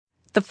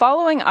The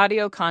following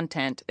audio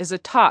content is a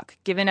talk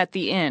given at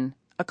The Inn,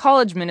 a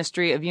college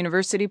ministry of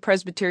University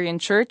Presbyterian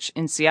Church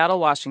in Seattle,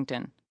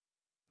 Washington.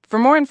 For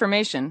more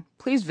information,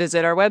 please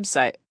visit our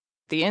website,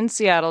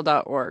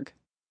 theinnseattle.org.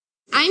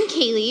 I'm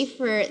Kaylee,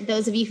 for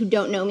those of you who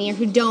don't know me or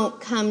who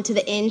don't come to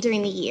the Inn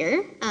during the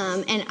year,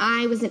 and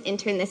I was an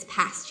intern this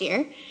past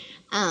year,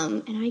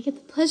 and I get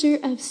the pleasure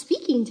of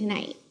speaking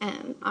tonight.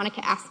 Annika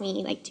asked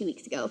me like 2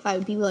 weeks ago if I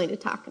would be willing to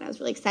talk, and I was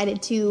really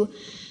excited to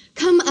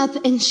come up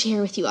and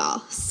share with you all.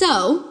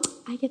 So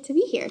I get to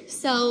be here.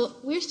 So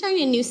we're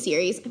starting a new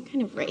series. I'm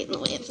kind of right in the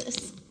way of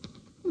this.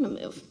 I'm going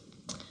to move.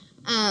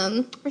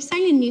 We're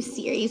starting a new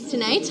series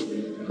tonight.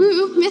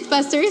 Woo,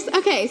 Mythbusters.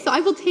 Okay, so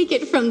I will take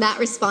it from that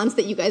response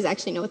that you guys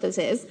actually know what this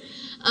is.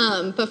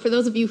 But for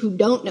those of you who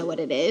don't know what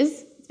it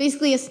is, it's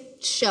basically a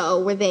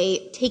show where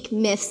they take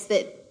myths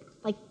that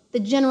like the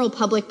general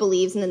public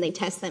believes and then they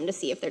test them to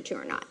see if they're true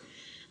or not.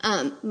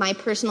 My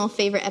personal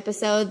favorite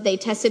episode, they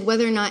tested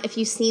whether or not if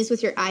you sneeze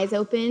with your eyes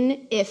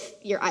open, if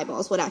your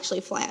eyeballs would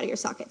actually fly out of your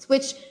sockets,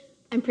 which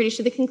I'm pretty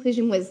sure the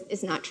conclusion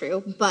is not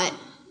true, but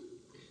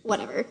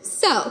whatever.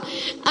 So,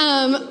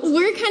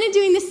 we're kind of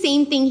doing the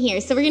same thing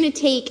here. So we're going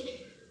to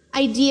take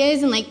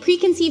ideas and like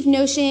preconceived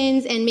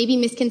notions and maybe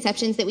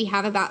misconceptions that we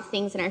have about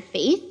things in our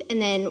faith,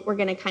 and then we're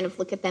going to kind of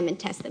look at them and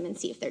test them and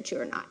see if they're true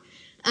or not.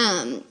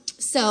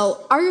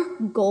 So our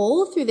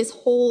goal through this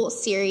whole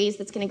series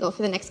that's going to go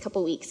for the next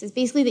couple weeks is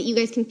basically that you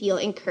guys can feel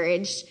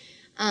encouraged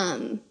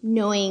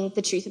knowing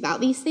the truth about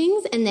these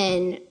things, and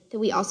then that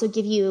we also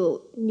give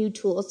you new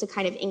tools to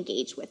kind of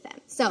engage with them.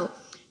 So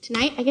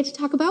tonight I get to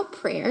talk about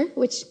prayer,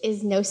 which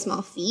is no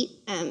small feat.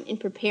 In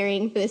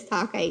preparing for this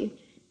talk, I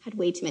had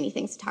way too many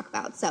things to talk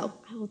about, so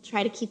I will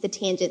try to keep the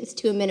tangents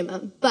to a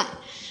minimum. But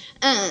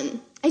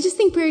I just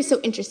think prayer is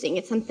so interesting.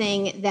 It's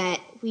something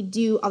that we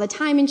do all the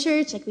time in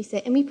church, like we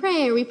sit and we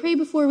pray, or we pray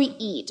before we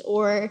eat,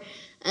 or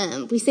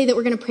we say that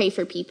we're going to pray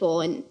for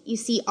people, and you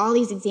see all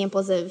these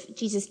examples of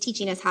Jesus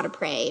teaching us how to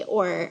pray,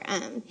 or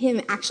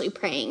him actually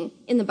praying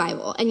in the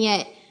Bible, and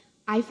yet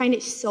I find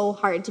it so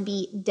hard to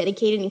be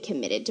dedicated and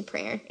committed to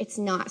prayer. It's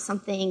not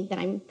something that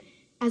I'm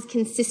as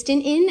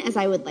consistent in as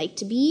I would like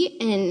to be,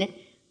 and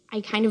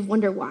I kind of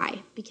wonder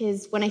why.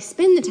 Because when I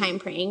spend the time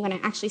praying, when I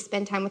actually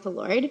spend time with the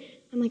Lord,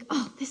 I'm like,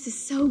 oh, this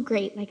is so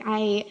great. Like,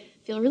 I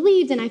feel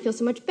relieved, and I feel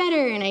so much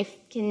better, and I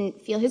can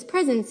feel his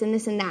presence and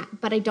this and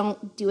that, but I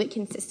don't do it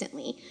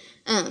consistently.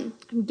 I'm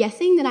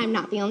guessing that I'm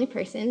not the only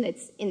person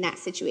that's in that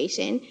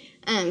situation.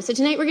 So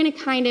tonight we're going to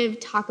kind of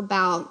talk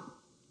about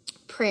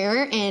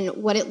prayer and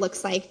what it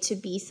looks like to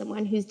be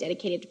someone who's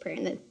dedicated to prayer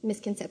and the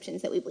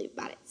misconceptions that we believe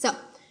about it. So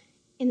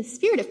in the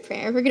spirit of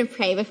prayer, we're going to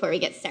pray before we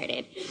get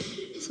started.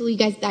 So will you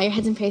guys bow your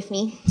heads and pray with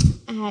me?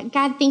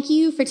 God, thank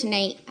you for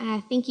tonight.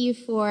 Thank you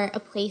for a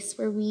place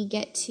where we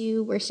get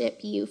to worship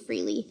you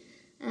freely.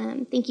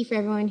 Thank you for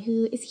everyone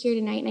who is here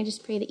tonight, and I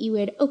just pray that you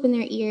would open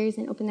their ears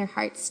and open their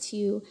hearts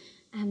to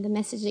the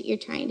message that you're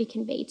trying to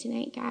convey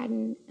tonight, God.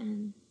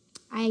 And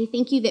I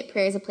thank you that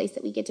prayer is a place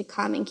that we get to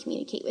come and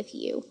communicate with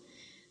you.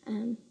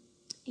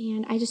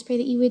 And I just pray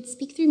that you would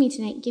speak through me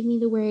tonight. Give me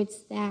the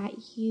words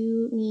that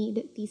you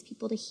need these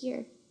people to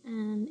hear.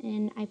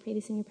 And I pray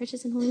this in your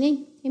precious and holy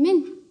name.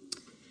 Amen.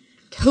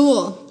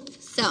 Cool.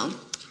 So,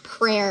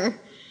 prayer.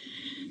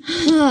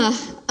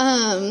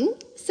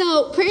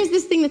 So prayer is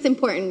this thing that's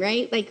important,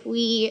 right? Like,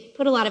 we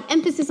put a lot of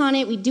emphasis on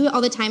it. We do it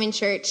all the time in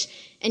church,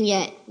 and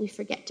yet we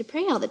forget to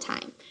pray all the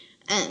time.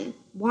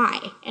 Why?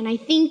 And I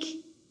think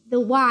the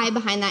why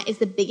behind that is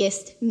the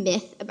biggest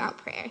myth about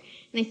prayer.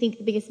 And I think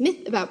the biggest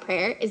myth about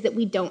prayer is that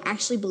we don't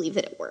actually believe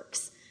that it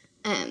works.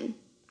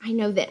 I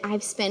know that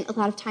I've spent a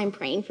lot of time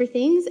praying for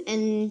things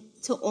and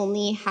to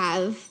only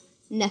have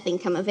nothing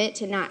come of it,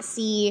 to not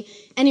see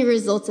any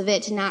results of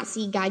it, to not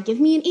see God give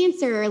me an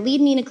answer or lead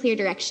me in a clear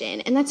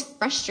direction. And that's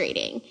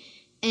frustrating.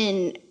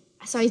 And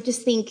so I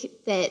just think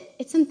that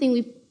it's something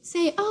we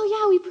say, oh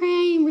yeah, we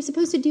pray and we're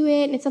supposed to do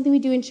it. And it's something we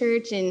do in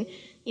church and,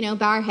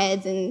 bow our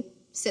heads and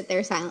sit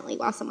there silently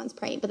while someone's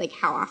praying. But like,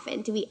 how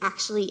often do we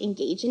actually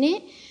engage in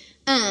it?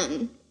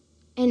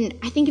 And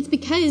I think it's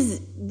because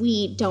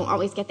we don't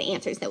always get the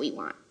answers that we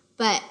want.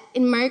 But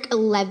in Mark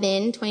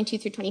 11, 22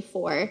 through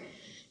 24,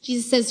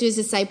 Jesus says to his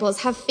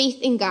disciples, have faith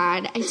in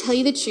God. I tell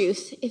you the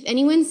truth. If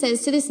anyone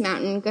says to this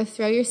mountain, go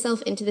throw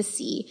yourself into the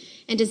sea,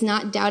 and does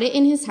not doubt it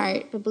in his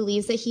heart, but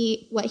believes that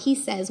what he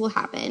says will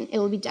happen, it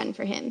will be done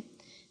for him.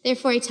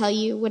 Therefore, I tell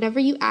you, whatever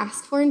you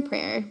ask for in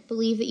prayer,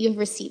 believe that you have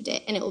received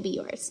it, and it will be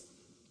yours.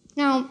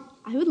 Now,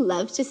 I would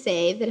love to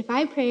say that if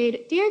I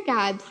prayed, dear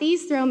God,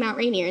 please throw Mount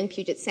Rainier in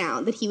Puget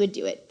Sound, that he would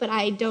do it. But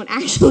I don't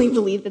actually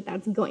believe that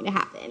that's going to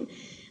happen.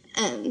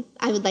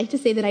 I would like to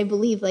say that I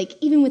believe, like,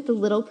 even with the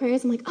little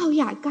prayers, I'm like, oh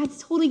yeah,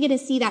 God's totally going to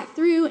see that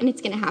through and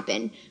it's going to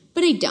happen.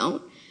 But I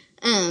don't.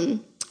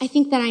 I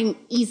think that I'm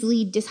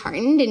easily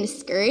disheartened and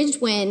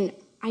discouraged when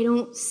I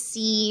don't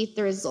see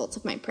the results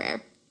of my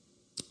prayer.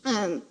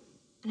 And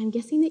I'm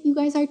guessing that you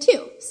guys are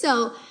too.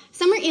 So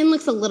Summer Inn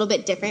looks a little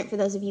bit different for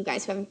those of you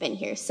guys who haven't been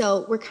here.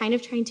 So we're kind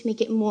of trying to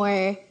make it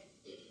more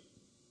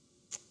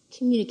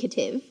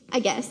communicative, I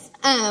guess.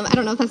 I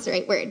don't know if that's the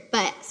right word,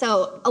 but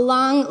so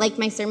along like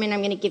my sermon,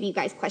 I'm going to give you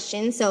guys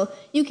questions. So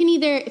you can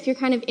either, if you're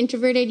kind of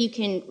introverted, you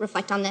can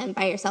reflect on them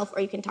by yourself,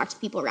 or you can talk to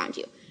people around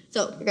you.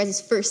 So your guys'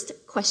 first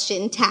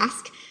question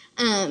task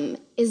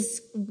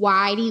is,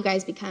 why do you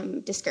guys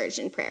become discouraged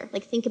in prayer?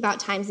 Like, think about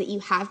times that you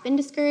have been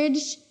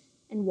discouraged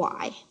and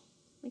why.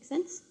 Make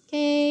sense?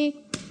 Okay,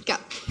 go.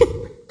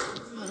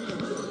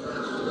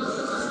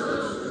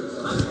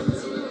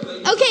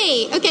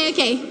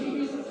 Okay.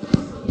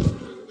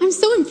 I'm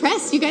so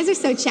impressed. You guys are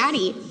so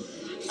chatty.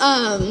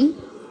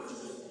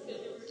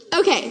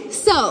 Okay,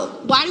 so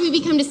why do we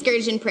become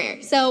discouraged in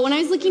prayer? So when I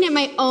was looking at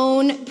my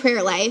own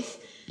prayer life,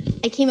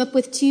 I came up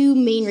with two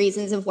main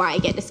reasons of why I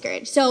get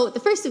discouraged. So the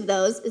first of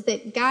those is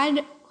that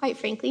God, quite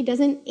frankly,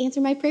 doesn't answer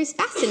my prayers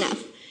fast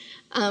enough,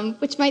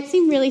 which might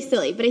seem really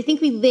silly, but I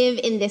think we live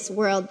in this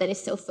world that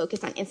is so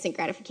focused on instant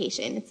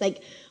gratification. It's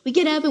like we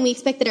get up and we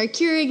expect that our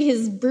Keurig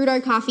has brewed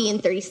our coffee in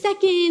 30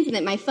 seconds, and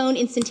that my phone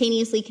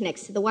instantaneously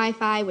connects to the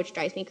Wi-Fi, which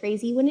drives me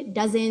crazy when it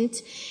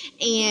doesn't,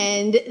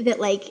 and that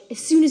like as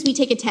soon as we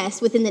take a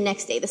test, within the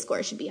next day the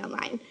score should be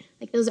online.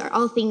 Like, those are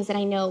all things that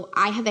I know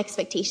I have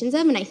expectations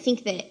of, and I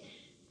think that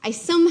I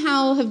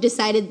somehow have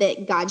decided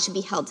that God should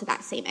be held to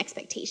that same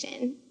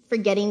expectation,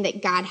 forgetting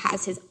that God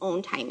has his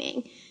own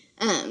timing.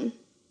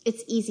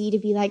 It's easy to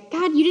be like,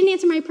 God, you didn't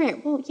answer my prayer.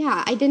 Well,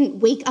 yeah, I didn't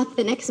wake up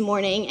the next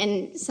morning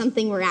and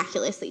something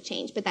miraculously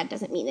changed, but that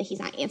doesn't mean that he's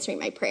not answering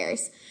my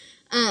prayers.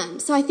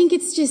 So I think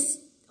it's just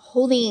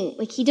holding,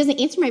 like, he doesn't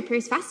answer my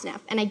prayers fast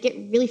enough, and I get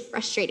really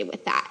frustrated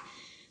with that.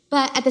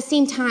 But at the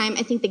same time,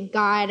 I think that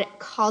God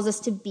calls us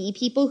to be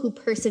people who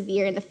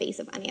persevere in the face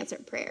of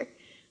unanswered prayer.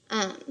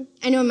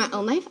 I know in my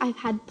own life, I've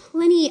had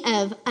plenty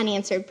of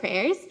unanswered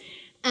prayers.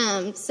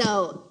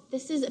 So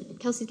this is,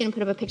 Kelsey's going to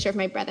put up a picture of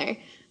my brother.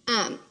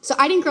 So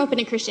I didn't grow up in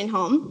a Christian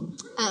home.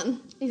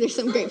 These are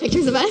some great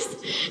pictures of us,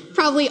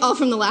 probably all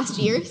from the last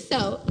year.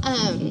 So,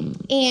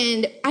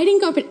 and I didn't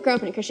grow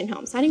up in a Christian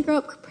home. So I didn't grow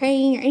up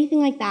praying or anything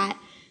like that.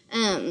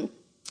 And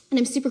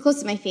I'm super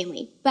close to my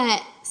family.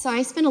 But so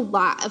I spend a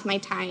lot of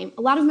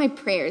my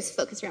prayers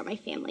focused around my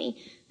family,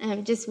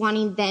 just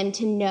wanting them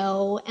to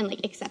know and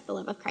like accept the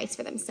love of Christ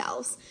for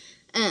themselves.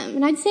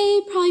 And I'd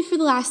say probably for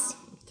the last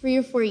 3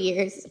 or 4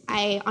 years,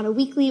 I, on a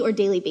weekly or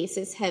daily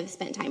basis, have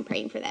spent time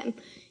praying for them,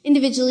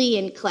 individually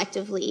and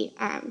collectively,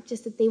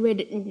 just that they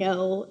would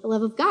know the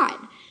love of God.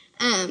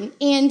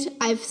 And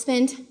I've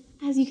spent,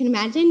 as you can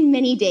imagine,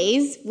 many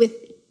days with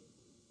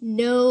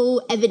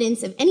no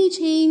evidence of any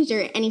change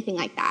or anything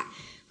like that,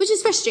 which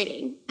is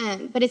frustrating.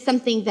 But it's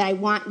something that I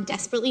want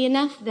desperately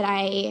enough that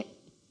I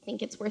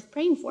think it's worth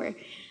praying for.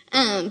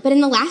 But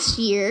in the last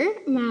year,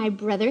 my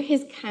brother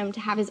has come to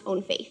have his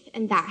own faith,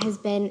 and that has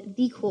been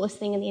the coolest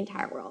thing in the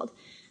entire world.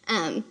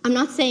 I'm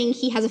not saying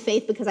he has a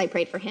faith because I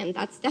prayed for him.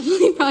 That's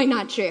definitely probably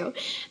not true.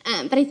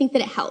 But I think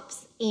that it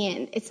helps,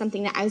 and it's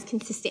something that I was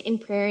consistent in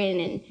prayer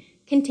in, and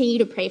continue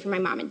to pray for my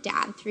mom and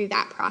dad through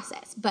that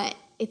process. But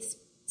there's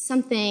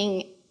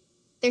something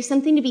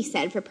to be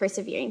said for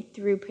persevering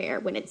through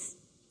prayer when it's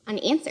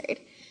unanswered.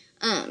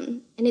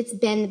 And it's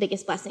been the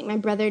biggest blessing. My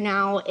brother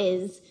now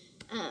is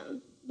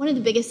one of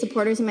the biggest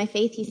supporters in my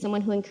faith. He's someone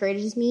who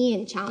encourages me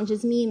and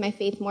challenges me in my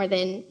faith more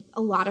than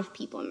a lot of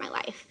people in my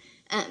life.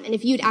 And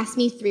if you'd asked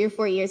me 3 or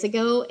 4 years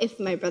ago if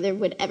my brother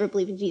would ever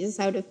believe in Jesus,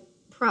 I would have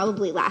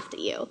probably laughed at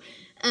you.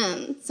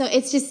 So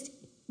it's just,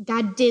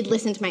 God did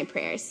listen to my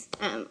prayers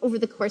over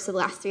the course of the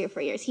last 3 or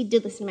 4 years. He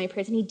did listen to my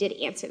prayers, and he did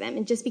answer them.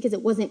 And just because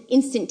it wasn't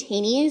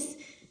instantaneous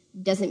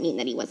doesn't mean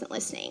that he wasn't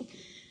listening.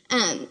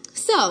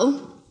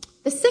 So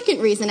the second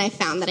reason I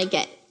found that I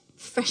get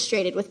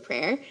frustrated with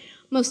prayer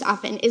most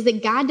often is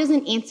that God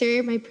doesn't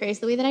answer my prayers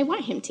the way that I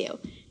want him to.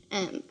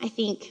 I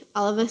think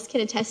all of us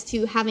can attest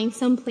to having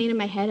some plan in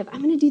my head of,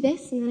 I'm going to do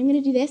this, and then I'm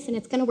going to do this, and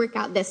it's going to work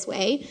out this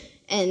way.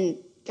 And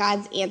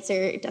God's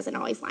answer doesn't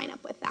always line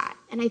up with that.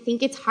 And I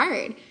think it's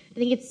hard. I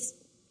think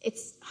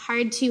it's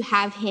hard to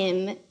have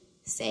him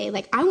say,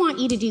 like, I want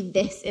you to do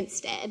this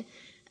instead,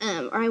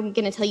 or I'm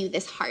going to tell you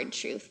this hard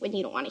truth when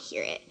you don't want to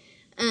hear it.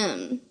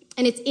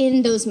 And it's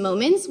in those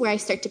moments where I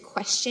start to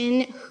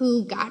question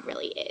who God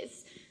really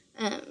is.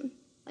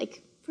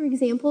 Like, for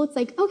example, it's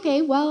like,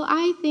 okay, well,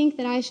 I think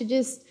that I should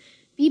just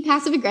be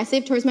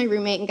passive-aggressive towards my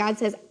roommate, and God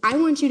says, I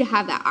want you to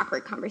have that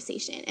awkward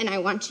conversation, and I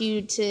want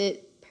you to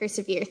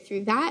persevere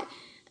through that.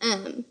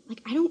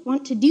 Like, I don't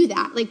want to do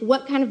that. Like,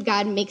 what kind of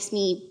God makes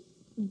me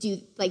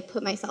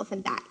put myself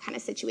in that kind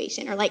of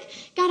situation? Or like,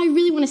 God, I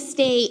really want to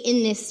stay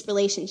in this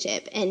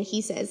relationship, and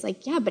he says,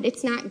 like, yeah, but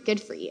it's not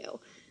good for you.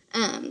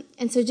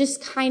 And so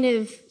just kind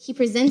of, he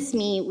presents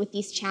me with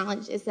these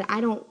challenges that I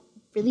don't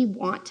really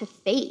want to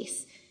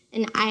face.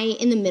 And I,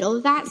 in the middle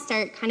of that,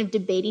 start kind of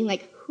debating,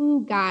 like,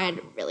 who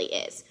God really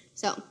is.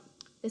 So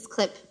this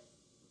clip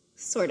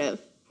sort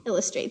of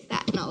illustrates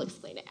that, and I'll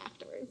explain it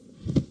afterwards.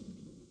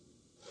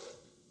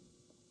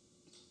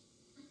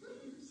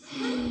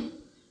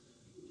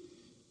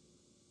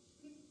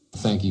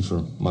 Thank you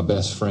for my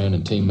best friend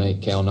and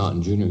teammate, Cal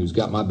Naughton Jr., who's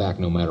got my back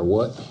no matter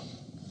what.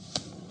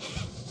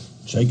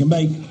 Shake and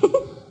bake.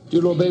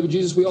 Dear Lord baby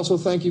Jesus, we also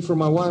thank you for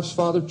my wife's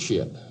father,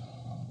 Chip.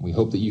 We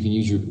hope that you can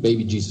use your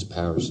baby Jesus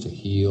powers to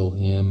heal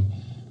him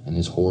and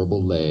his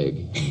horrible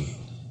leg.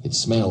 It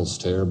smells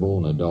terrible,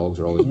 and the dogs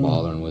are always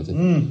bothering with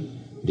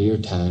it. Dear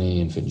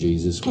tiny infant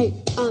Jesus. Hey,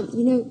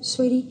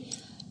 sweetie,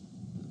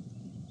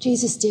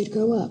 Jesus did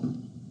grow up.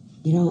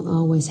 You don't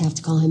always have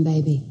to call him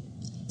baby.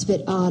 It's a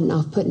bit odd and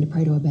off-putting to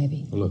pray to a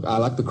baby. Well, look, I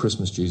like the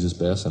Christmas Jesus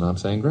best, and I'm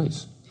saying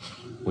grace.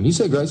 When you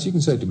say grace, you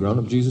can say it to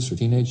grown-up Jesus or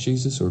teenage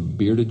Jesus or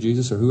bearded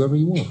Jesus or whoever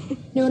you want. You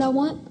know what I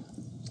want?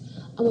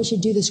 I want you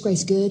to do this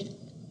grace good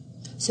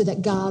so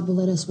that God will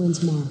let us win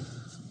tomorrow.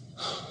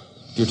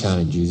 Dear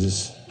tiny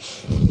Jesus,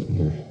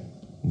 your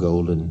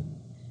golden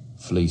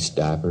fleece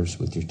diapers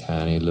with your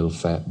tiny little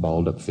fat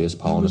balled-up fist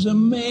He pawing. was a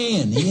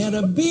man. He had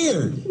a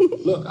beard.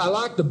 Look, I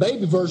like the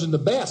baby version the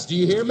best. Do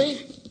you hear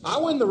me? I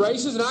win the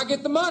races and I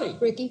get the money.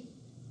 Ricky,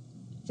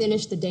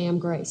 finish the damn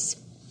grace.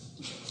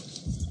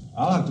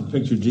 I like to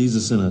picture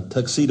Jesus in a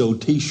tuxedo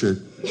T-shirt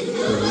where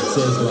it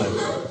says,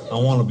 like, I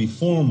want to be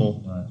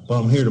formal, but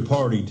I'm here to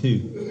party,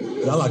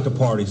 too. I like to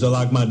party, so I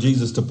like my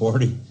Jesus to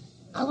party.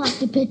 I like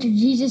to picture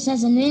Jesus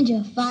as a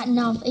ninja fighting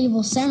off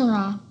evil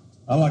samurai.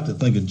 I like to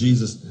think of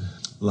Jesus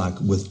like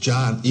with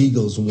giant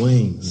eagle's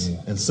wings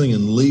and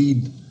singing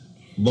lead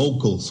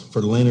vocals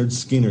for Leonard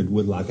Skinner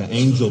with like an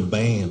angel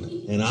band.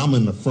 And I'm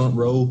in the front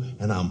row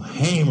and I'm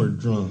hammered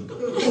drunk.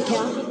 Hey,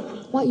 Cal,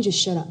 why don't you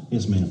just shut up?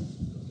 Yes, ma'am.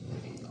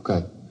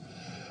 Okay.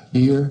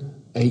 Dear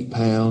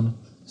 8-pound,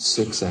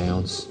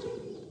 6-ounce,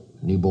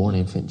 newborn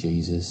infant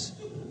Jesus.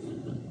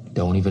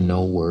 Don't even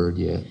know a word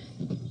yet.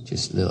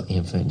 Just a little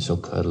infant and so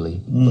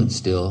cuddly, but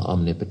still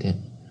omnipotent.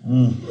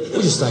 We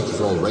just thank you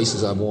for all the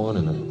races I've won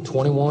and the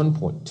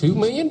 $21.2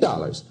 million.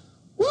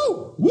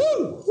 Woo!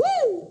 Woo!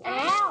 Woo!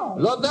 Ow!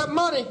 Love that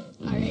money.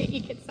 All right,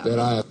 you can stop. That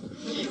I...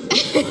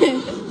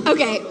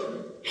 Okay,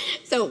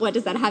 so what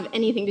does that have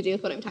anything to do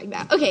with what I'm talking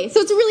about? Okay, so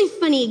it's a really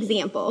funny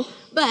example,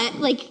 but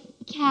like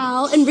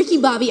Cal and Ricky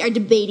Bobby are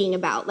debating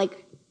about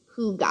like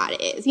who God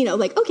is. You know,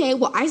 like, okay,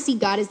 well, I see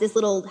God as this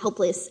little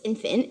helpless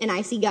infant, and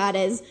I see God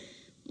as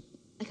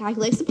a guy who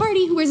likes to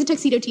party, who wears a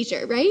tuxedo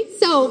t-shirt, right?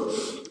 So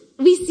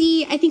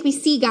I think we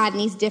see God in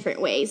these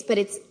different ways, but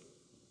it's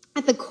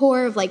at the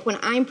core of like when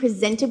I'm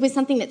presented with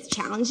something that's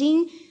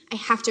challenging, I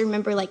have to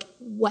remember like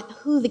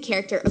who the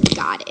character of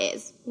God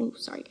is. Oh,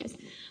 sorry guys.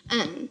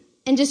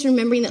 And just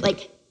remembering that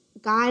like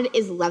God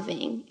is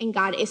loving and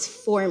God is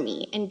for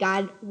me and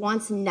God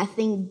wants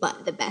nothing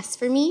but the best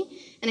for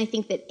me. And I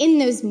think that in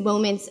those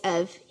moments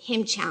of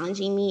him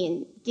challenging me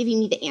and giving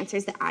me the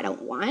answers that I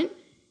don't want,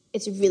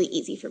 it's really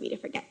easy for me to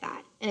forget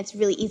that. And it's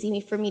really easy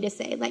for me to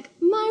say, like,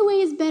 my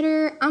way is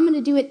better, I'm going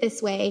to do it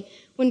this way,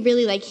 when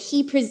really, like,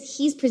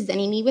 he's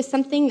presenting me with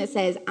something that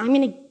says, I'm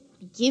going to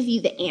give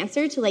you the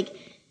answer to, like,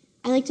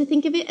 I like to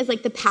think of it as,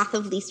 like, the path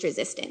of least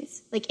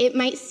resistance. Like, it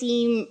might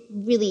seem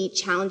really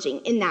challenging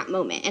in that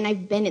moment, and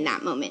I've been in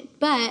that moment,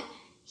 but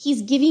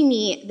he's giving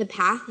me the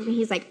path, and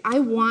he's like, I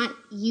want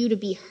you to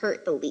be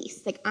hurt the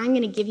least. Like, I'm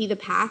going to give you the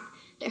path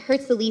that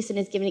hurts the least and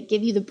is going to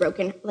give you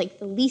the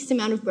least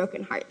amount of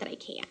broken heart that I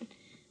can.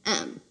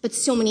 But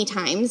so many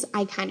times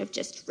I kind of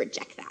just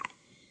reject that.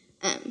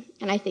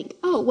 And I think,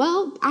 oh,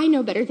 well, I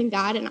know better than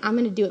God and I'm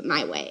going to do it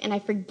my way. And I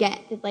forget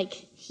that, like,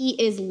 he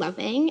is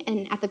loving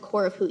and at the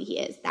core of who he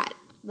is, that,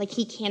 like,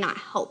 he cannot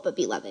help but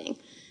be loving.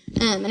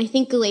 And I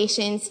think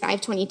Galatians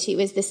 5:22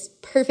 is this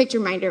perfect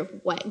reminder of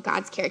what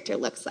God's character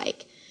looks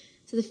like.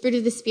 So the fruit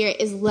of the Spirit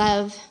is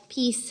love,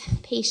 peace,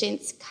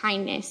 patience,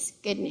 kindness,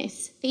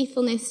 goodness,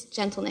 faithfulness,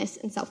 gentleness,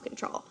 and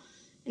self-control.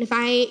 And if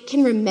I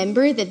can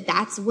remember that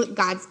that's what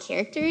God's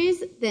character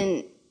is,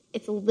 then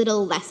it's a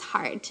little less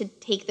hard to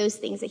take those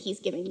things that he's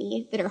given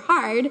me that are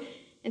hard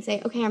and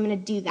say, okay, I'm going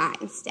to do that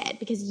instead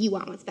because you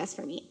want what's best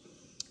for me.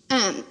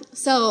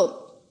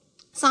 So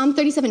Psalm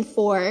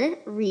 37:4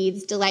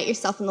 reads, delight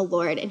yourself in the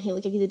Lord and he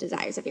will give you the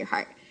desires of your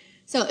heart.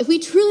 So if we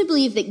truly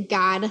believe that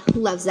God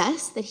loves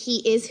us, that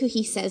he is who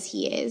he says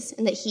he is,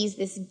 and that he's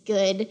this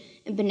good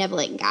and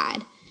benevolent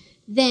God,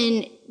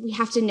 then we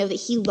have to know that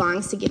he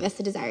longs to give us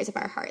the desires of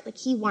our heart. Like,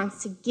 he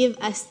wants to give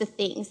us the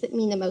things that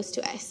mean the most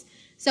to us.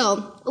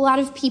 So a lot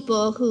of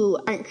people who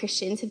aren't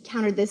Christians have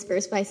countered this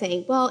verse by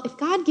saying, well, if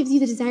God gives you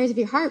the desires of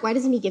your heart, why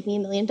doesn't he give me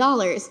 $1 million?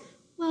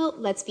 Well,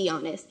 let's be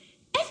honest.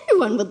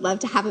 Everyone would love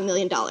to have $1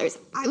 million.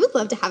 I would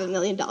love to have $1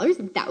 million.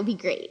 That would be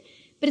great.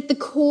 But at the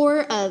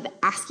core of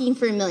asking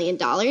for $1 million,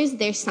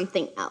 there's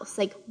something else.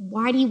 Like,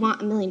 why do you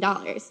want $1 million?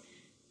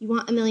 You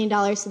want $1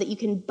 million so that you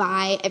can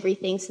buy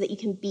everything so that you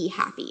can be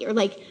happy. Or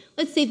like,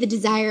 let's say the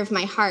desire of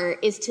my heart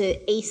is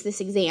to ace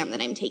this exam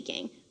that I'm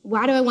taking.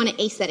 Why do I want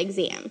to ace that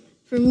exam?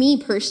 For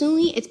me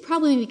personally, it's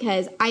probably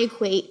because I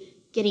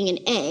equate getting an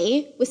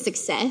A with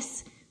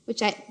success,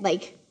 which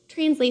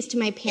translates to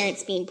my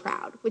parents being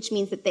proud, which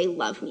means that they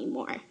love me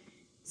more.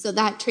 So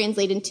that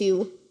translates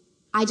into,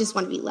 I just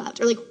want to be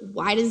loved. Or like,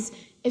 why does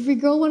every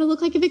girl want to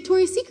look like a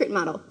Victoria's Secret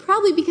model?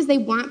 Probably because they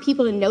want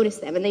people to notice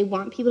them and they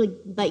want people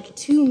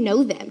to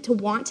know them, to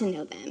want to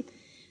know them.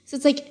 So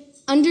it's like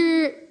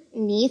under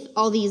underneath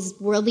all these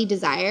worldly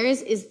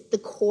desires is the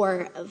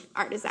core of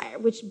our desire,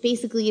 which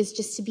basically is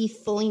just to be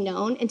fully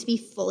known and to be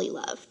fully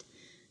loved.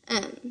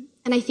 And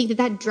I think that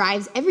that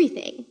drives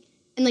everything.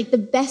 And like the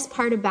best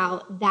part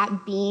about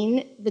that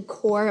being the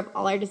core of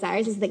all our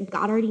desires is that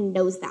God already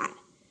knows that.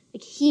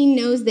 Like he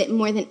knows that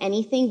more than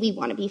anything, we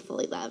want to be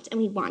fully loved and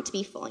we want to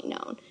be fully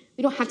known.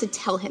 We don't have to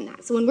tell him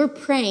that. So when we're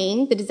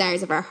praying the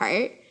desires of our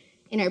heart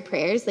in our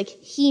prayers, like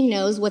he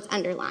knows what's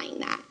underlying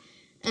that.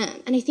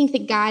 And I think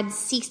that God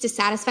seeks to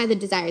satisfy the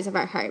desires of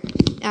our heart.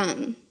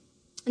 And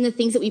the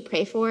things that we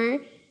pray for,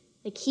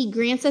 like he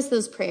grants us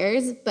those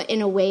prayers, but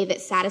in a way that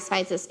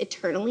satisfies us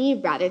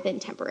eternally rather than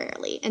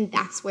temporarily. And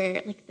that's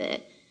where like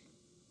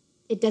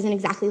it doesn't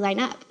exactly line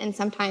up. And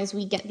sometimes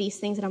we get these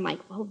things and I'm like,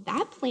 oh,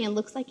 that plan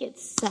looks like it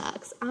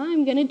sucks.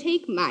 I'm going to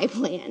take my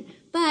plan.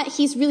 But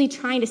he's really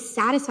trying to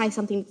satisfy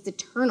something that's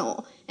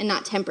eternal and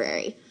not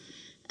temporary.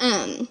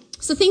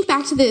 So think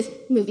back to the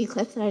movie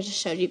clip that I just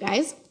showed you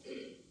guys.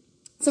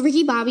 So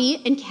Ricky,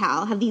 Bobby, and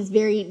Cal have these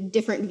very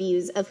different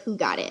views of who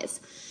God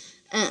is.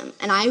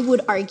 And I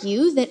would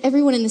argue that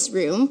everyone in this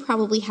room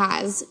probably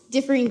has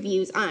differing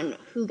views on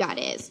who God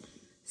is.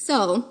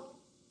 So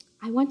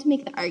I want to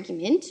make the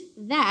argument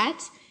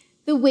that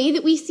the way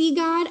that we see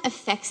God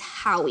affects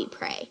how we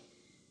pray.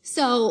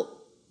 So,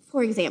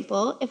 for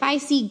example, if I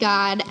see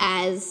God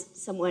as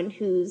someone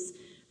who's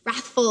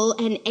wrathful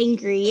and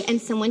angry and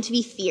someone to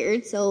be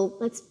feared, so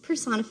let's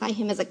personify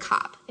him as a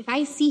cop. If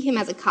I see him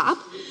as a cop,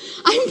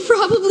 I'm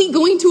probably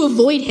going to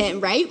avoid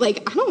him, right?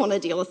 Like, I don't want to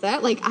deal with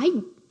that. Like,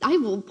 I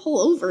will pull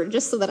over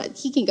just so that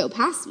he can go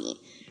past me,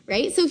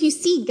 right? So if you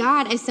see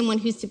God as someone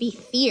who's to be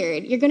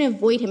feared, you're going to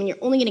avoid him and you're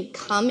only going to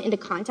come into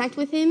contact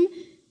with him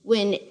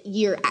when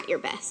you're at your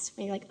best.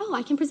 When you're like, oh,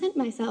 I can present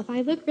myself.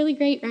 I look really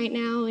great right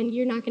now and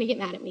you're not going to get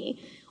mad at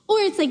me. Or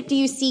it's like, do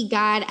you see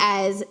God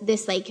as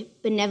this like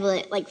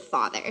benevolent like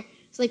father?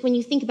 So like when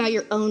you think about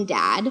your own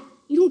dad,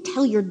 you don't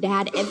tell your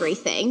dad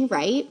everything,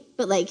 right?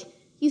 But like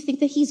you think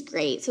that he's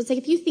great. So it's like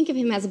if you think of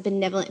him as a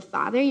benevolent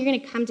father, you're going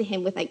to come to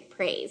him with like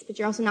praise, but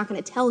you're also not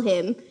going to tell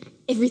him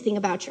everything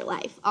about your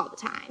life all the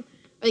time.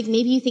 Or like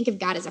maybe you think of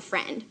God as a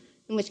friend,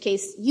 in which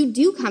case you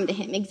do come to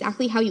him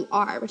exactly how you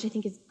are, which I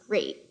think is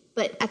great.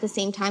 But at the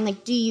same time,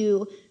 like, do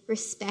you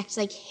respect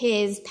like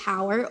his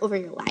power over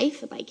your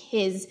life, like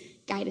his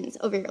guidance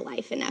over your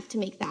life enough to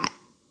make that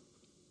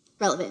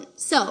relevant?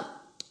 So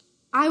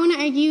I want to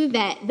argue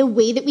that the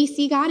way that we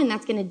see God, and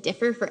that's going to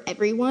differ for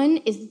everyone,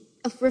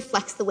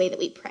 reflects the way that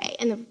we pray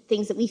and the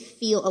things that we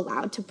feel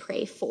allowed to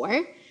pray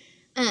for.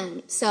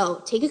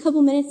 So take a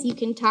couple minutes. You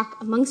can talk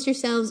amongst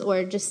yourselves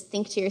or just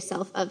think to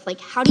yourself of like,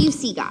 how do you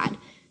see God?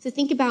 So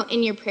think about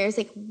in your prayers,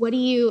 like,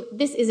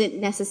 this isn't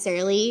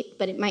necessarily,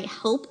 but it might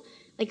help.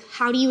 Like,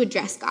 how do you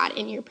address God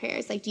in your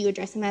prayers? Like, do you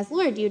address him as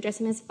Lord? Do you address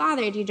him as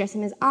Father? Do you address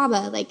him as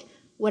Abba? Like,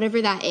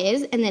 whatever that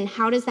is. And then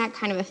how does that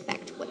kind of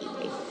affect what you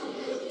pray for?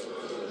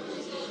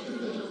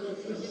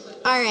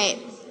 All right.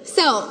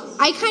 So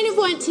I kind of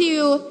want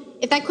to,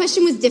 if that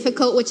question was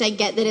difficult, which I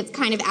get that it's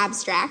kind of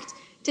abstract,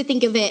 to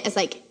think of it as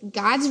like,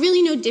 God's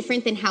really no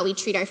different than how we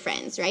treat our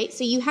friends, right?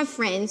 So you have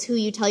friends who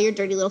you tell your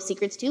dirty little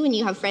secrets to, and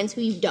you have friends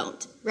who you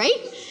don't, right?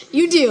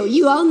 You do.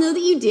 You all know that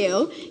you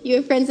do. You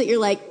have friends that you're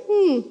like,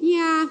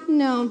 yeah,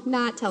 no,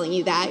 not telling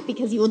you that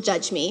because you will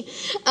judge me.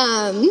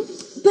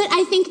 But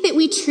I think that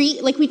we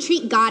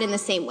treat God in the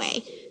same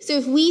way. So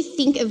if we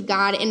think of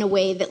God in a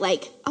way that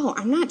like, oh,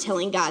 I'm not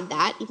telling God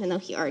that, even though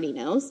he already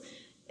knows.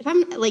 If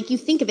I'm like, you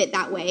think of it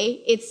that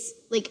way, it's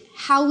like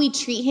how we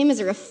treat him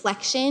is a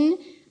reflection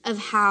of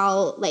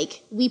how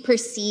like we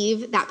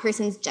perceive that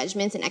person's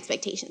judgments and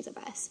expectations of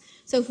us.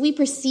 So if we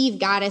perceive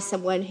God as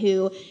someone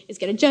who is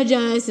going to judge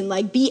us and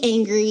like be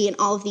angry and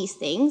all of these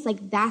things,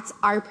 like that's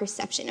our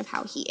perception of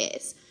how he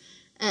is.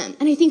 And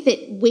I think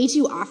that way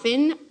too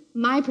often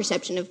my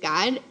perception of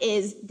God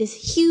is this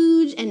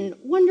huge and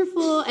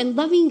wonderful and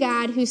loving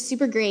God who's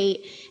super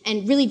great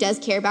and really does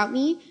care about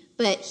me,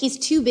 but he's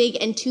too big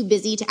and too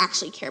busy to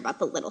actually care about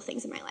the little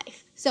things in my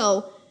life.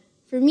 So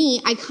for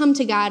me, I come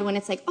to God when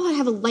it's like, oh, I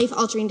have a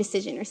life-altering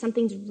decision or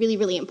something's really,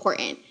 really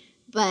important.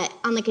 But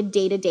on like a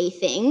day-to-day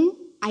thing,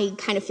 I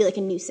kind of feel like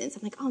a nuisance.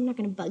 I'm like, oh, I'm not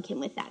going to bug him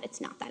with that.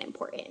 It's not that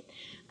important.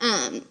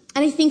 And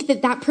I think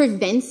that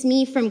prevents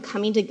me from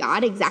coming to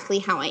God exactly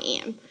how I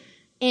am.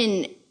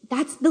 And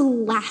that's the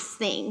last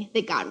thing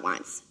that God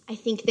wants. I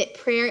think that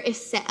prayer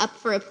is set up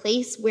for a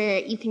place where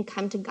you can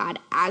come to God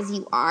as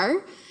you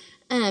are.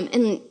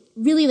 And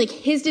really, like,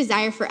 his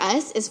desire for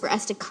us is for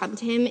us to come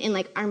to him in,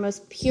 like, our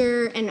most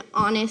pure and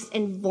honest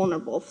and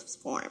vulnerable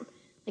form.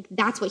 Like,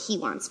 that's what he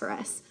wants for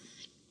us.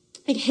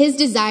 Like, his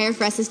desire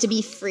for us is to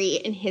be free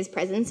in his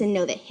presence and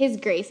know that his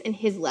grace and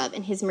his love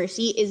and his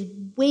mercy is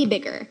way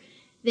bigger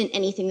than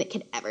anything that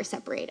could ever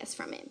separate us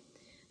from him.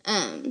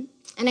 And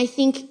I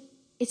think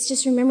it's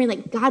just remembering,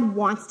 like, God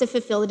wants to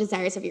fulfill the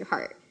desires of your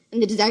heart.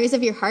 And the desires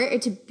of your heart are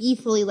to be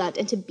fully loved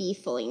and to be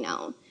fully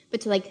known.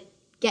 But to, like,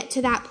 get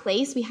to that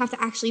place, we have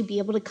to actually be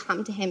able to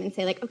come to him and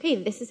say, like,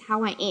 okay, this is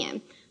how I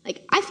am.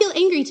 Like, I feel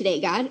angry today,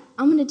 God.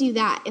 I'm going to do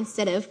that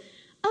instead of,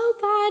 oh,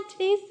 God,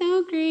 today's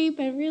so great,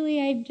 but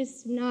really I'm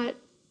just not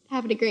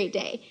having a great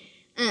day.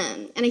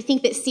 And I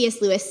think that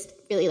C.S. Lewis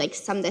really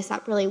summed this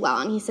up really well.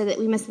 And he said that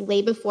we must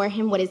lay before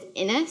him what is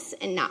in us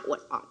and not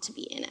what ought to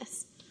be in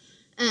us.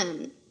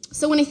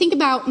 So when I think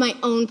about my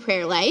own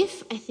prayer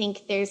life, I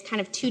think there's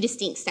kind of two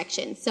distinct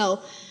sections.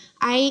 So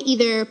I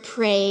either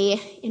pray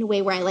in a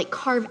way where I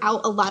carve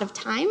out a lot of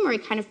time, or I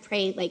kind of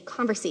pray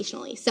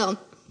conversationally. So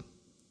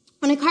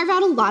when I carve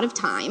out a lot of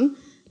time,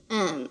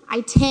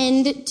 I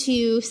tend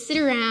to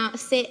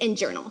sit and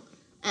journal,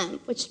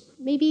 which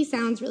maybe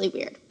sounds really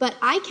weird, but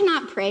I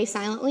cannot pray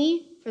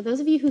silently. For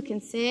those of you who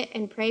can sit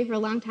and pray for a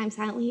long time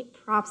silently,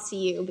 props to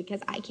you,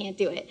 because I can't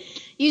do it.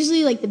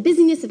 Usually, the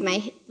busyness of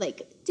my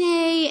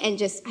day and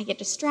just I get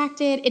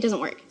distracted, it doesn't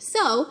work.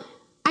 So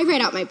I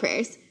write out my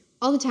prayers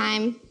all the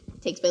time.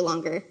 It takes way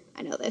longer.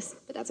 I know this,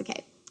 but that's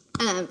okay.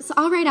 So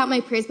I'll write out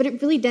my prayers, but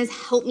it really does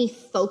help me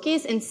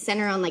focus and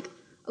center on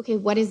okay,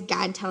 what is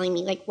God telling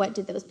me? What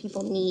did those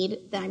people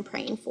need that I'm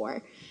praying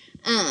for?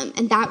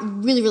 And that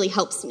really, really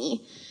helps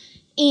me.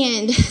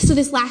 And so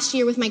this last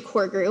year with my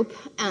core group,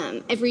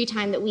 every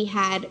time that we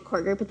had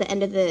core group at the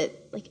end of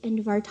end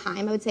of our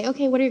time, I would say,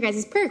 okay, what are your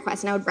guys' prayer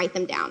requests? And I would write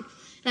them down.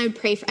 And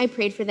I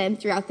prayed for them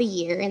throughout the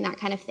year and that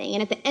kind of thing.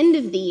 And at the end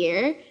of the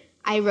year,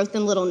 I wrote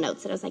them little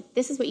notes that I was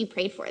this is what you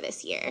prayed for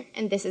this year.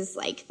 And this is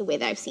the way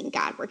that I've seen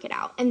God work it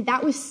out. And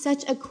that was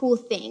such a cool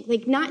thing.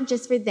 Not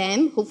just for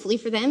them, hopefully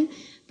for them,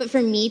 but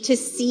for me to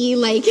see,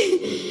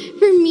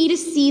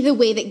 the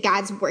way that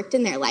God's worked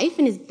in their life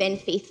and has been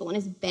faithful and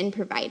has been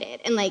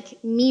provided. And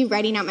me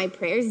writing out my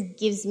prayers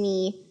gives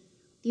me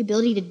the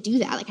ability to do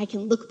that. I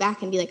can look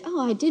back and be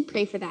oh, I did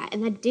pray for that,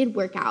 and that did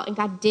work out, and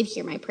God did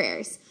hear my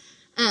prayers.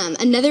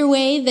 Another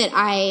way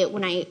that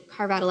when I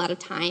carve out a lot of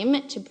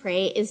time to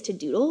pray is to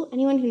doodle.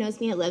 Anyone who knows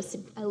me, I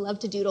love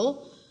to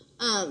doodle.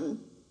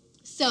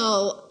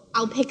 So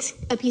I'll pick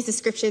a piece of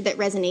scripture that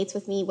resonates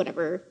with me,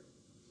 whatever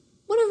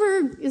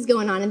is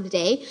going on in the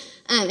day,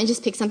 and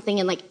just pick something.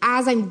 And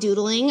as I'm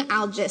doodling,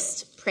 I'll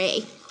just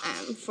pray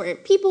for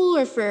people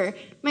or for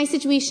my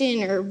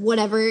situation or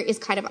whatever is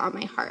kind of on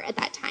my heart at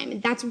that time.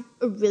 And that's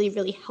a really,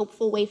 really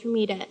helpful way for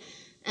me to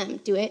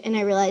do it. And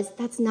I realize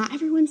that's not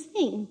everyone's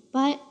thing,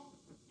 but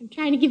I'm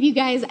trying to give you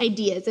guys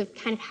ideas of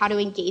kind of how to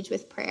engage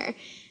with prayer.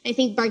 And I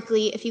think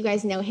Barkley, if you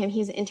guys know him, he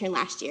was an intern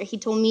last year. He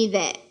told me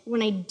that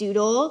when I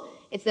doodle,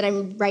 it's that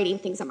I'm writing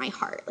things on my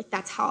heart.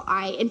 That's how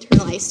I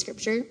internalize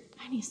scripture.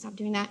 I need to stop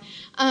doing that.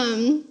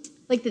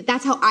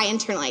 That's how I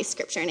internalize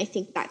scripture, and I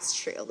think that's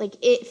true.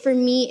 For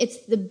me,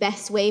 it's the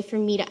best way for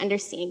me to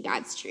understand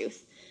God's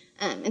truth.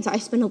 And so I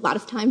spend a lot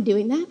of time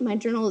doing that. My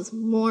journal is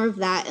more of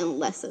that and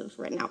less of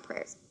written out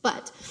prayers.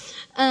 But,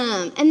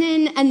 and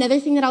then another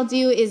thing that I'll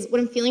do is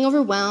when I'm feeling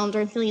overwhelmed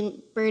or I'm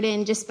feeling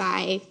burdened just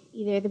by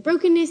either the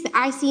brokenness that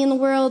I see in the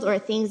world or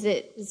things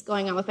that is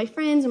going on with my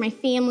friends or my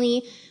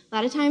family, a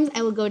lot of times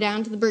I will go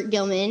down to the Burt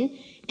Gilman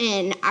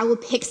and I will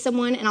pick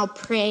someone and I'll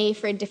pray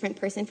for a different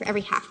person for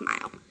every half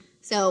mile.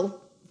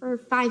 So for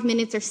 5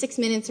 minutes or 6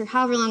 minutes or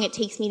however long it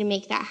takes me to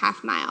make that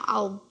half mile,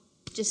 I'll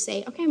just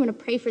say, okay, I'm going to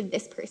pray for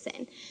this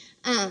person.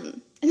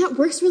 And that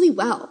works really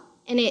well.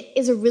 And it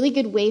is a really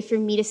good way for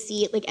me to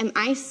see, am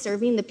I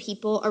serving the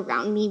people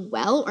around me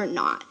well or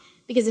not?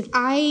 Because if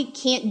I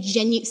can't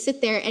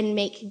sit there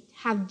and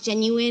have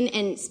genuine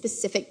and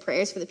specific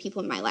prayers for the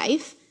people in my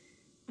life,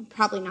 I'm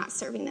probably not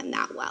serving them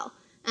that well.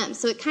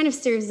 So it kind of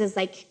serves as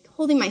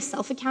holding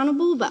myself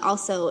accountable, but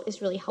also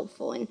is really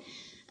helpful. And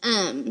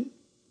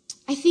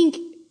I think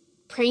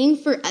praying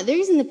for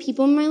others and the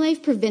people in my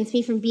life prevents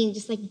me from being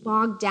just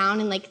bogged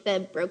down in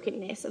the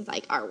brokenness of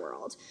our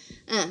world.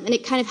 And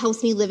it kind of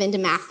helps me live into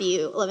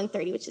Matthew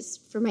 11:30, which is,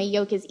 for my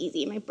yoke is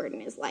easy, my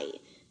burden is light.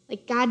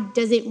 God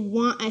doesn't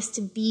want us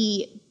to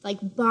be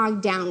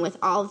bogged down with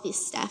all of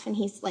this stuff. And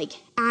he's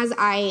as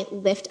I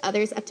lift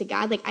others up to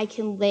God, I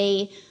can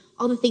lay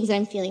all the things that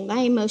I'm feeling,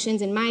 my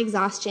emotions and my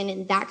exhaustion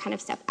and that kind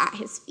of stuff at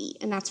his feet.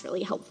 And that's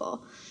really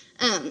helpful.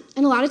 And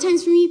a lot of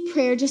times for me,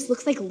 prayer just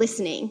looks like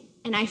listening.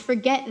 And I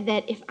forget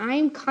that if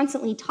I'm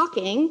constantly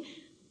talking,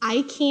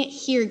 I can't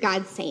hear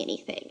God say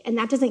anything. And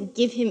that doesn't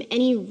give him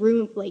any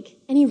room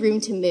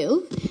to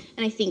move.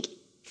 And I think,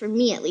 for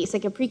me at least,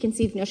 a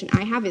preconceived notion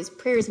I have is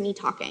prayer is me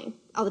talking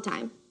all the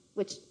time,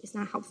 which is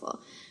not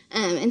helpful.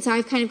 And so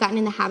I've kind of gotten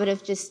in the habit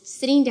of just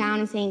sitting down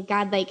and saying,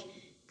 God,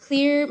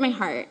 clear my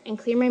heart and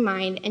clear my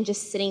mind, and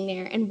just sitting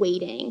there and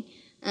waiting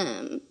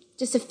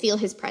just to feel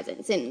his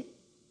presence. And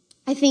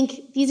I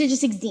think these are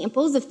just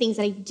examples of things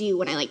that I do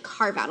when I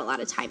carve out a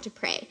lot of time to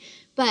pray.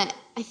 But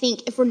I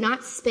think if we're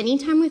not spending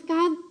time with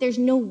God, there's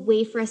no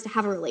way for us to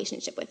have a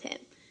relationship with him.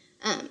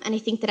 And I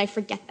think that I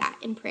forget that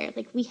in prayer.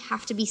 We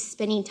have to be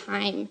spending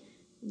time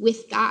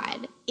with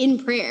God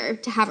in prayer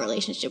to have a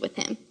relationship with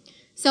him.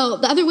 So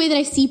the other way that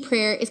I see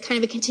prayer is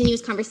kind of a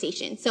continuous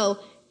conversation. So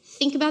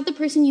think about the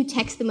person you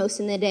text the most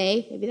in the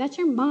day. Maybe that's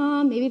your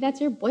mom, maybe that's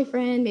your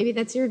boyfriend, maybe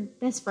that's your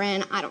best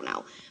friend, I don't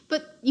know.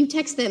 But you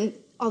text them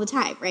all the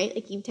time,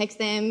 right? You text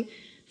them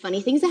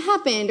funny things that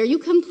happened, or you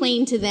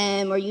complain to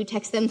them, or you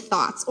text them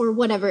thoughts, or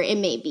whatever it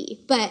may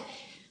be. But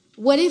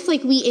what if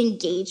we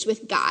engaged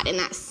with God in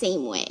that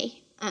same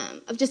way?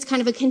 of just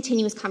kind of a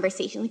continuous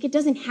conversation. Like, it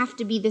doesn't have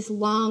to be this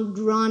long,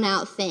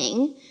 drawn-out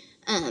thing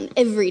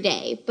every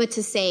day, but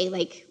to say,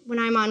 like, when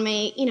I'm on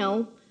my,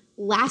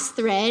 last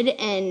thread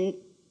and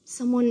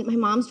my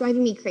mom's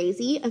driving me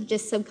crazy, of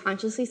just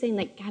subconsciously saying,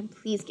 like, God,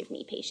 please give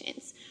me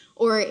patience.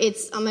 Or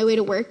it's on my way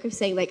to work of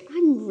saying, like,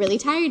 I'm really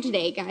tired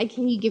today. God,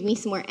 can you give me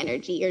some more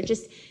energy? Or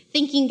just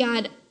thanking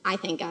God. I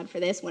thank God for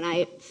this when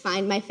I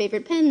find my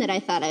favorite pen that I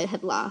thought I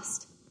had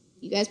lost.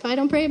 You guys probably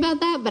don't pray about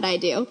that, but I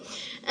do.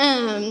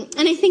 And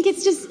I think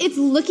it's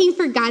looking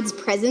for God's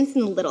presence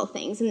in the little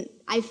things. And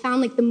I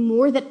found, like, the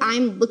more that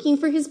I'm looking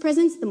for his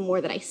presence, the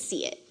more that I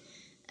see it.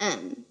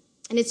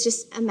 And it's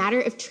just a matter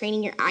of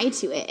training your eye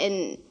to it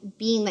and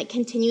being, like,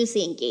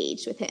 continuously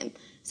engaged with him.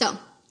 So,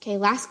 okay,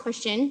 last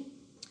question.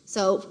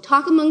 So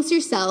talk amongst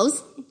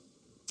yourselves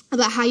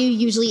about how you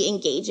usually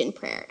engage in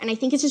prayer. And I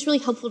think it's just really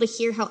helpful to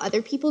hear how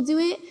other people do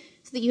it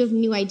so that you have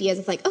new ideas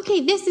of, like,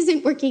 okay, this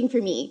isn't working for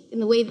me. In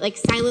the way that, like,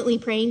 silently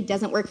praying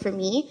doesn't work for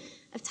me,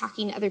 of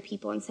talking to other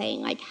people and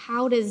saying, like,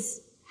 how do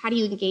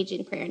you engage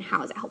in prayer and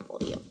how is it helpful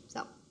to you?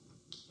 So,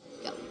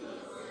 go.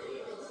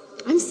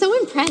 I'm so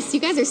impressed. You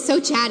guys are so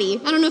chatty.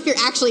 I don't know if you're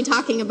actually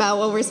talking about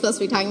what we're supposed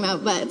to be talking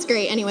about, but it's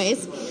great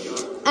anyways.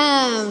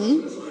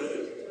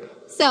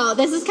 So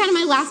this is kind of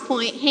my last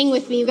point. Hang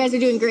with me. You guys are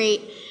doing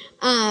great.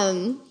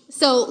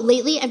 So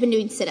lately I've been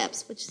doing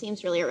sit-ups, which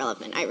seems really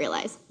irrelevant, I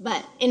realize,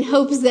 but in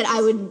hopes that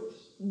I would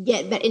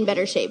get in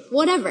better shape,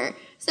 whatever.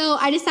 So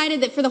I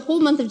decided that for the whole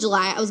month of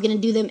July, I was going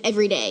to do them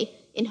every day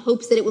in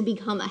hopes that it would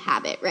become a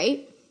habit,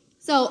 right?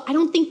 So I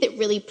don't think that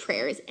really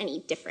prayer is any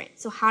different.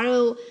 So how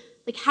do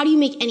you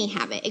make any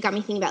habit? It got me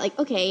thinking about, like,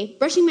 okay,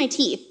 brushing my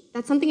teeth.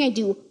 That's something I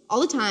do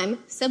all the time,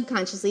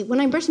 subconsciously. When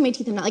I'm brushing my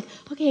teeth, I'm not like,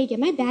 okay, get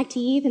my back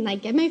teeth and,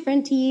 like, get my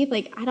front teeth.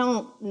 Like, I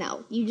don't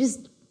know. You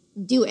just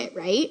do it,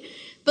 right?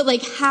 But,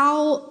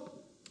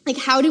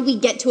 how do we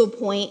get to a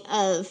point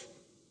of,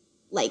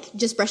 like,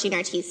 just brushing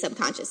our teeth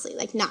subconsciously,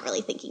 like, not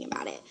really thinking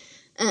about it?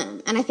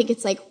 And I think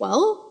it's like,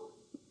 well,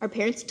 our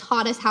parents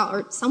taught us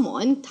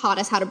someone taught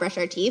us how to brush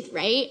our teeth,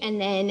 right? And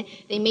then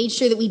they made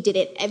sure that we did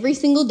it every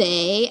single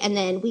day, and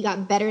then we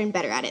got better and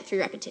better at it through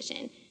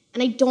repetition.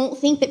 And I don't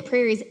think that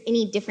prayer is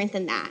any different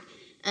than that.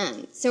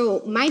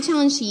 So my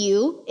challenge to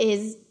you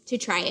is to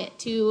try it,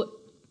 to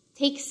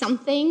take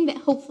something that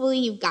hopefully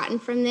you've gotten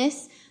from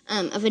this,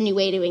 of a new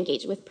way to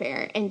engage with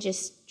prayer, and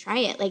just try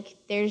it. Like,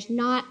 there's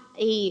not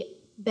a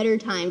better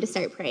time to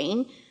start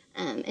praying,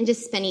 and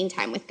just spending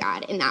time with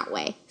God in that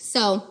way.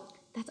 So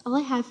that's all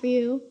I have for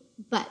you.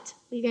 But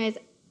you guys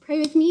pray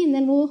with me, and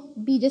then we'll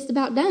be just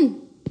about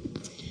done.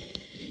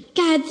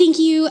 God, thank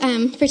you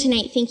for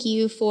tonight. Thank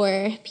you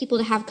for people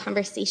to have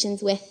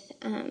conversations with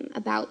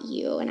about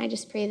you. And I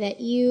just pray that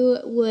you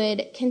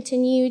would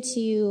continue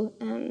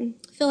to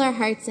fill our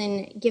hearts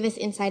and give us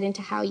insight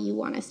into how you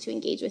want us to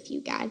engage with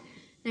you, God.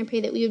 And I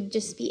pray that we would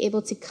just be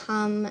able to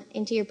come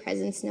into your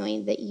presence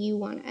knowing that you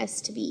want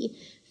us to be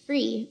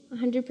free,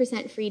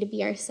 100% free to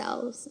be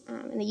ourselves,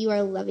 and that you are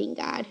a loving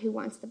God who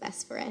wants the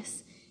best for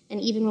us.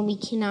 And even when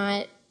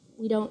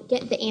we don't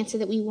get the answer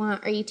that we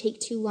want, or you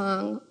take too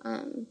long,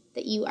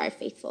 that you are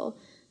faithful,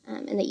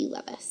 and that you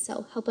love us.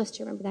 So help us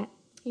to remember that.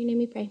 In your name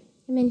we pray.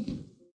 Amen.